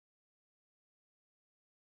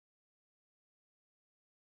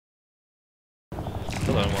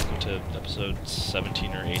Hello and welcome to episode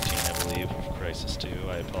 17 or 18, I believe, of Crysis 2.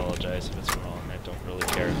 I apologize if it's wrong. I don't really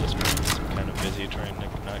care at this point. I'm kind of busy trying to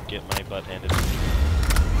not get my butt handed to me.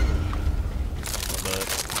 But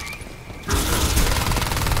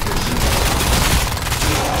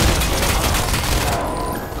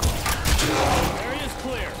Area's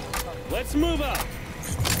clear. Let's move up.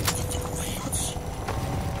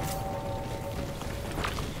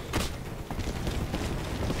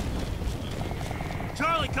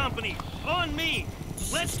 Charlie Company, on me.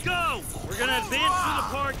 Let's go. We're gonna advance through the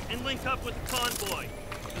park and link up with the convoy.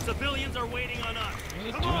 The civilians are waiting on us. I'm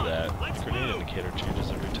gonna Come do on, that. let's The grenade move. indicator changes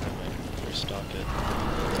every time I restock it.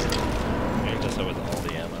 Maybe it does that with all the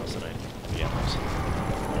ammos and the ammos.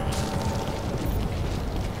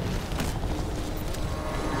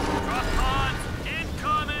 Drop pods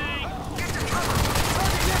incoming. Get to cover!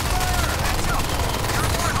 Target fire! Heads up!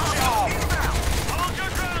 Inbound! Hold your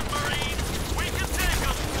ground, Marines. We can take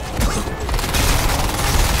them.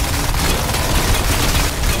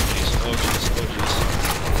 Oh jeez, oh jeez.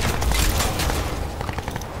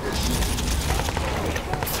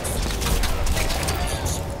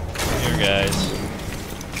 Here, guys.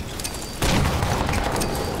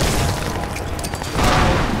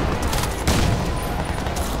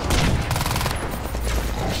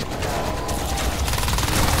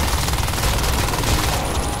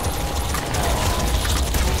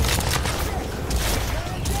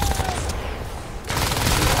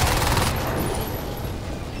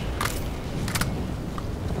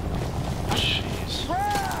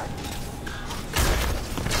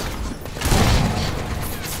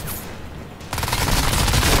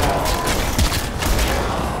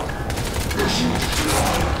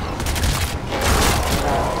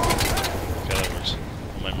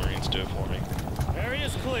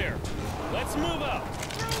 Area's clear. Let's move up.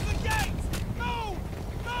 Through the gates. Move!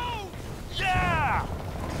 Move! Yeah!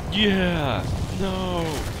 Yeah! No!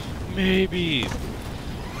 Maybe!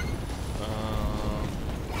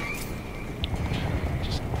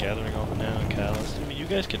 Just gathering all the nano catalyst. I mean, you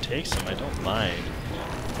guys could take some, I don't mind.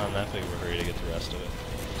 I'm not in that big of a hurry to get the rest of it.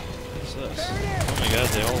 What's this? Oh my god,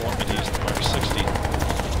 they all want me to use the Mark 60.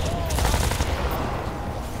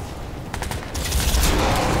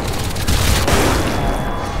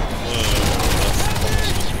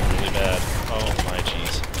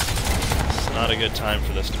 Not a good time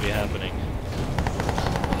for this to be happening.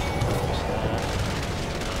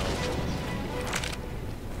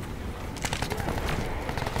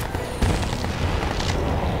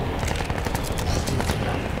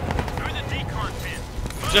 Through the decon pin.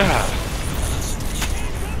 Yeah.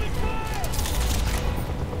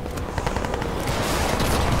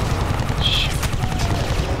 Shoot.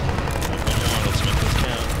 Come on, let's make this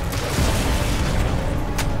count.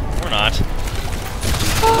 Or not.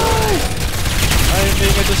 I am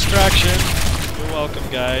being a distraction. You're welcome,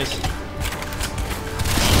 guys. No.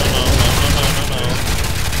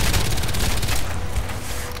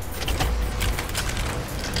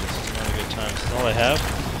 This is not a good time. This is all I have.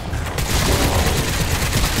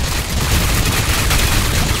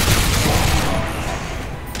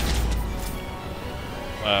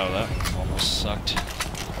 Wow, that almost sucked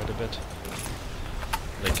quite a bit.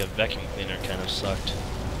 Like a vacuum cleaner kind of sucked.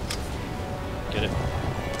 Get it?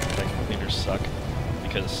 Vacuum cleaners suck.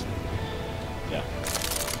 Because, yeah.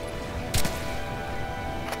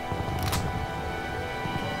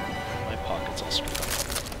 My pocket's all screwed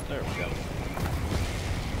up. There we go.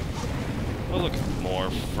 Oh look, more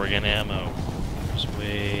friggin' ammo. There's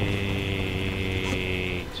way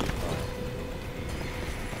too far.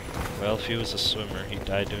 Well, if he was a swimmer, he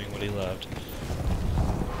died doing what he loved.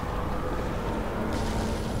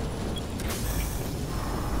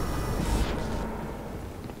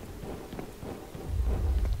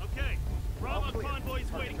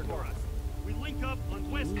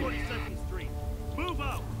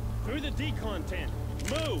 Through the decon tent.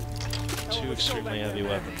 Move! Two extremely heavy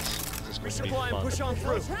weapons. This is going to be Resupply and fun. push on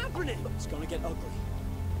through. What's happening? It's gonna get ugly.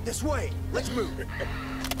 This way. Let's move.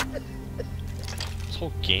 This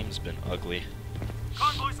whole game's been ugly.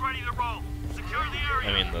 Convoy's ready to roll. Secure the area.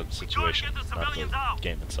 I mean, the situation, Get the not civilians the out.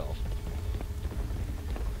 game itself.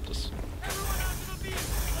 Just... Everyone onto the vehicle.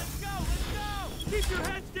 Let's go. Let's go. Keep your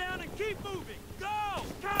heads down and keep moving. Go.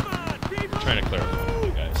 Come on. Keep moving. trying to clarify with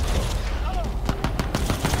you guys.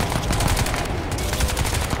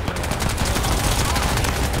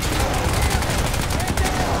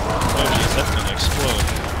 Oh jeez, that's gonna explode.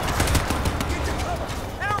 Get to cover.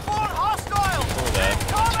 Airborne hostile. Pull that.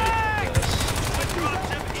 Take this.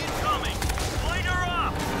 Dropship incoming. Light her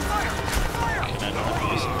up. Fire! Fire! Can I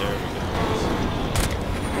not use it? There we go.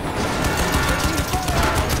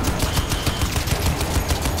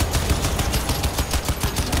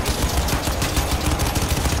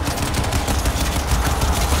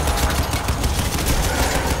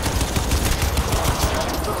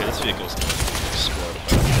 These vehicles can explode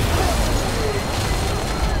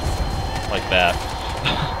like that.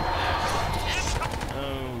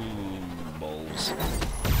 Oh, balls.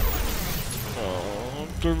 Oh,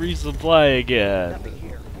 to resupply again. Nothing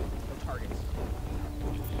here. No targets.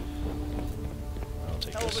 I'll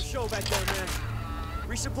take Hell of a this. show back there, man.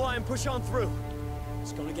 Resupply and push on through.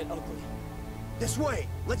 It's gonna get ugly. This way.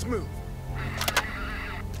 Let's move.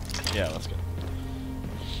 Yeah, let's go.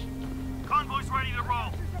 Convoy's ready to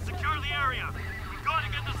roll. Secure the area. We've got to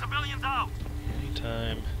get the civilians out.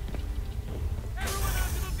 Anytime. Everyone out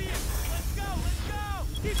to the vehicle. Let's go. Let's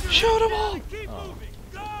go. Keep your Shoot head 'em down all! and keep Oh. moving.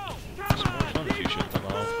 Go. It's Come more on. fun if you keep shoot them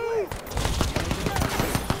all.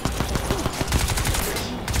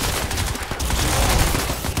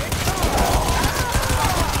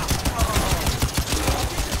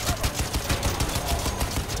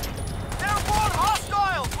 Airborne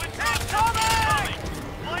hostiles! Incoming!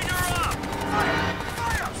 Light her up.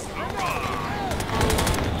 Hoorah.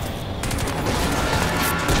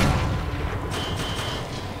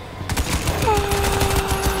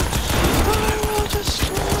 I will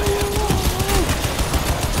destroy you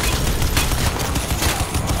all!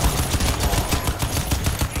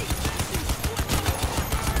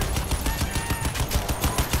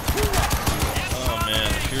 Oh man,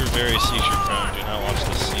 if you're very seizure prone, do not watch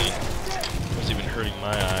this scene. It was even hurting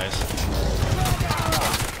my eyes.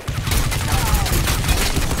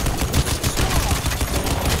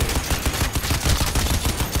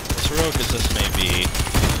 As heroic as this may be,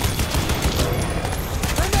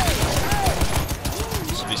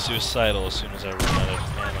 this will be suicidal as soon as I run out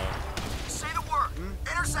of ammo. Say the word.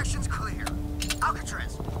 Intersection's clear.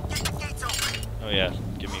 Alcatraz, get the gates open. Oh yeah,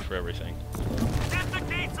 give me for everything. Get the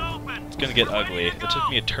gates open. It's gonna get We're ugly. ready It to took go.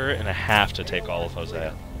 me a turret and a half to take all of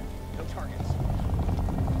Hosea. No targets.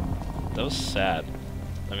 That was sad.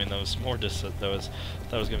 I mean, that was more that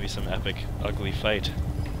was gonna be some epic, ugly fight.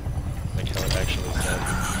 Like how it actually said.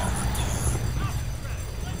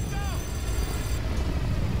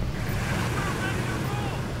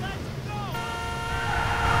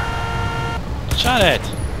 Shot it!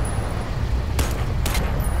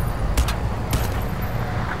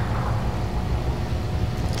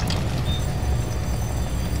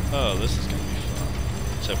 Oh, this is gonna be fun.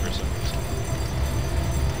 Except for some reason.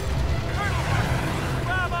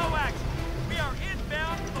 Bravo action. We are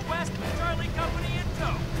inbound to the west with Charlie Company in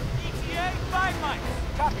tow. ETA 5 miles.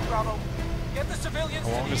 Copy, Bravo. Get the civilians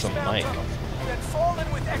How to long the is a eastbound mic? tunnel. Then fall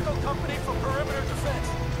in with Echo Company for perimeter defense.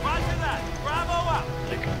 Roger that. Bravo out.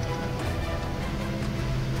 Take him.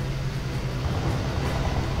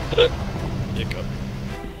 Hiccup.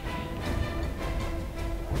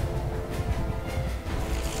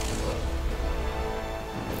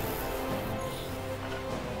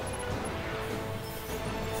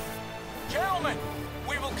 Gentlemen,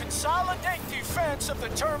 we will consolidate defense of the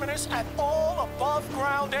terminus at all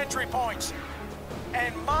above-ground entry points.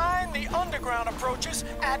 And mine the underground approaches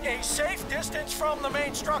at a safe distance from the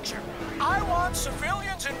main structure. I want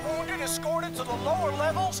civilians and wounded escorted to the lower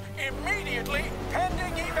levels immediately,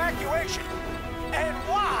 pending evacuation. And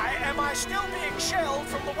why am I still being shelled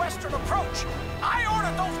from the western approach? I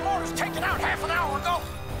ordered those mortars taken out half an hour ago.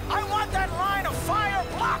 I want that line of fire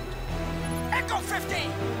blocked. Echo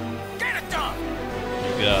 15, get it done.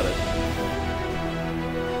 You got it.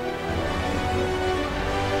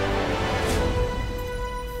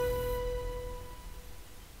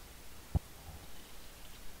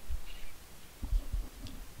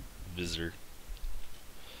 Visitor.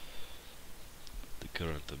 The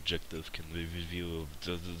current objective can be review of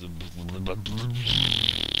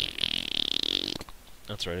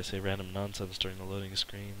That's right, I say random nonsense during the loading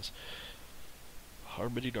screens.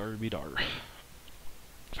 Harbity darby dar.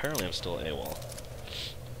 Apparently I'm still AWOL.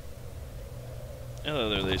 Hello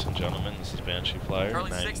there, ladies and gentlemen, this is Bansheeflyer,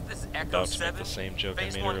 Charlie and I'm 6, this is Echo about to 7. make the same joke I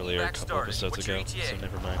Phase made 1 earlier a evac couple started. episodes What's your ago, ETA? so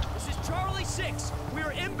never mind. This is Charlie 6. We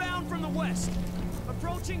are inbound from the west.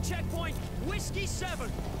 Approaching checkpoint Whiskey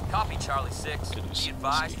 7. Copy, Charlie 6. Good to see Be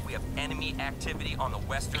advised, whiskey. we have enemy activity on the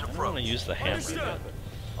western I don't approach. want to use the hammer Understood. yet,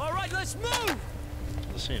 but All right, let's move.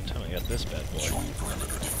 at the same time I got this bad boy. Join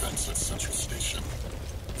perimeter defense at Central Station.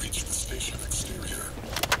 Reach the station exterior.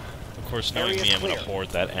 Of course, knowing Area's me, I'm going to clear. hoard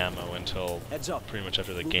that ammo until Heads up. pretty much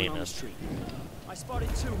after the Moving game on the ends. street. I spotted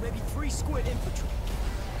 2, maybe 3 squid infantry.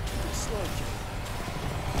 Slow,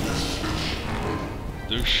 kid.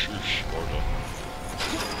 This is Sparta.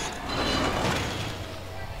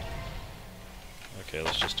 Okay,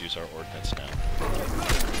 let's just use our ordnance now.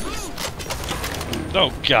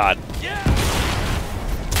 Oh god!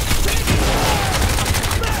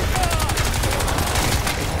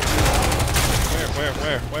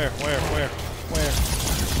 Where?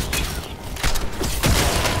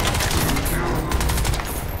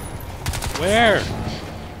 Where?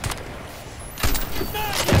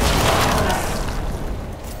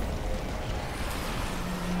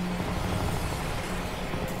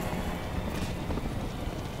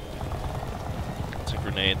 It's a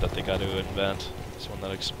grenade that they got to invent. It's one that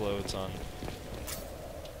explodes on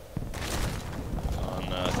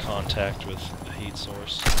contact with the heat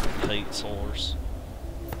source. Yeah,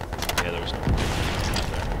 there was no grenade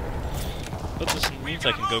there. But this means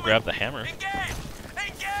I can go grab the hammer. Engage!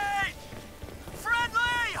 Engage!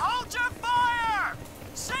 Friendly! Hold your fire!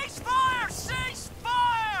 Cease fire! Cease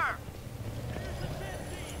fire!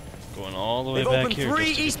 Going all the way They've back opened here. 3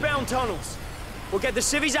 just to eastbound tunnels. We'll get the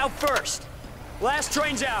civvies out first. Last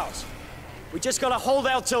train's ours. We just gotta hold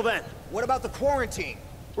out till then. What about the quarantine?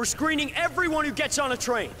 We're screening everyone who gets on a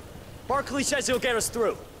train. Barkley says he'll get us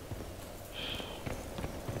through.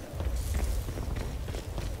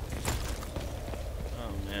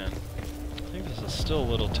 Oh man, I think this is still a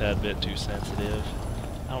little tad bit too sensitive.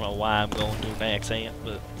 I don't know why I'm going to an accent,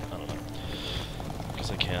 but I don't know.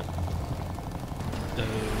 Because I can. Fire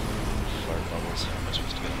bubbles. How am I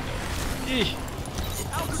supposed to get in there? Eeh.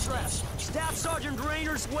 Alcatraz! Staff Sergeant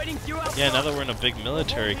Rayner's waiting for you out Yeah, now front. that we're in a big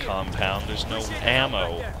military compound, there's no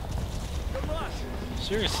ammo.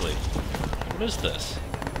 Seriously. What is this?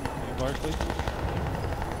 Hey, Barkley?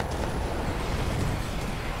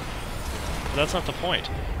 But that's not the point.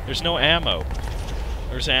 There's no ammo.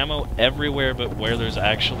 There's ammo everywhere but where there's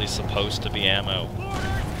actually supposed to be ammo.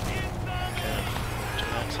 Okay.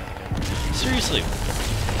 Seriously.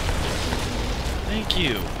 Thank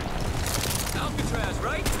you. Alcatraz,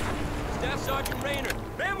 right? Staff Sergeant Rayner.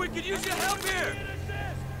 Man, we could use your help here!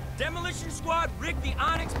 Demolition squad rigged the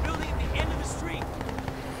Onyx building at the end of the street.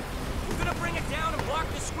 We're gonna bring it down and block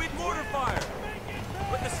the squid mortar fire.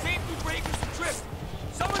 But the safety breakers are tripped.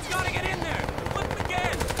 Someone's gotta get in there. Flip them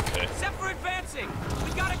again. Okay. Set for advancing.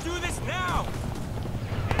 We gotta do this now.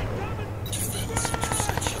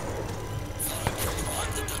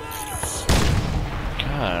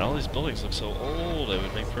 God, all these buildings look so old. It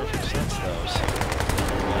would make perfect sense, though.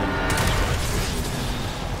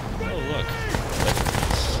 Oh, look.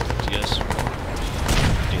 DS2.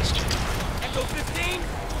 Echo 15. I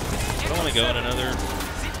don't want to go in another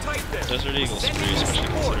Sit tight there. Desert Eagle Send spree, in especially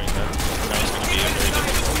support. considering that now it's going to be a very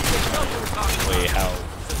difficult way how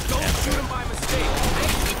Don't shoot him by mistake.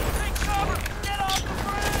 Take cover. Get off the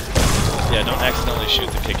bridge. Yeah, don't accidentally shoot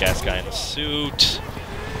the kick-ass guy in the suit.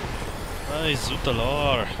 Ay, zut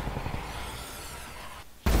alor.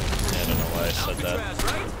 Yeah, I don't know why I said that. Alcatraz,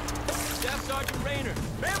 right? Staff Sergeant Rayner.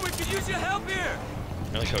 Man, we could use your help here.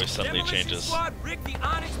 I like how he suddenly Demolition changes. squad rigged the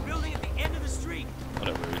Onyx building at the end of the street.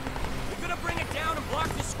 Whatever. We're gonna bring it down and block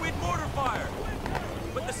the squid mortar fire.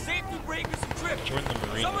 But the safety breakers are tripped. Join the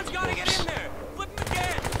Marine Someone's gotta get Corps. in there. Flip them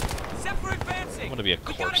again. Set for advancing. I want to be a We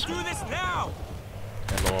gotta corpse. do this now.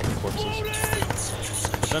 Handle all the corpses.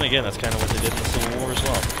 But then again, that's kind of what they did in the Civil War as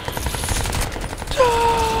well.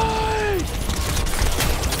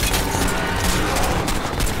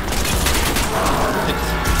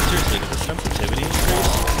 Seriously, did the sensitivity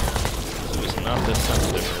increase? Because it was not this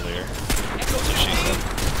sensitive earlier. Echo That's what she 15. said.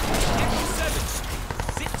 Echo 7.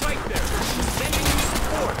 Sit tight there. Sending you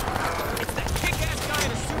support. It's that kick-ass guy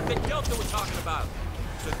in a suit that Delta was talking about.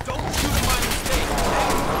 So don't shoot him by mistake.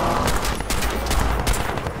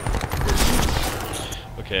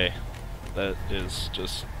 Okay, that is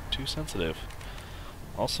just too sensitive.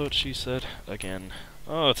 Also, what she said again.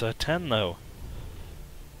 Oh, it's a 10 though.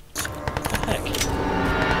 What the heck?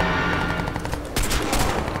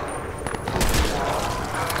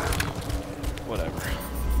 Whatever.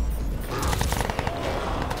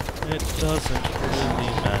 It doesn't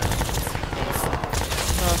really matter.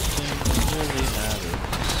 Nothing really matters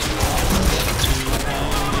to me.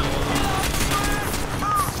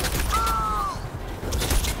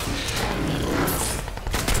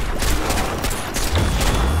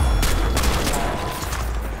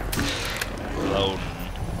 Loading.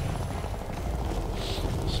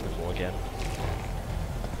 Sniffle again.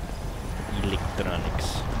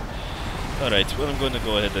 Electronics. Alright, well I'm going to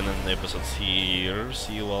go ahead and end the episodes here.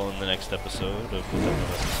 See you all in the next episode of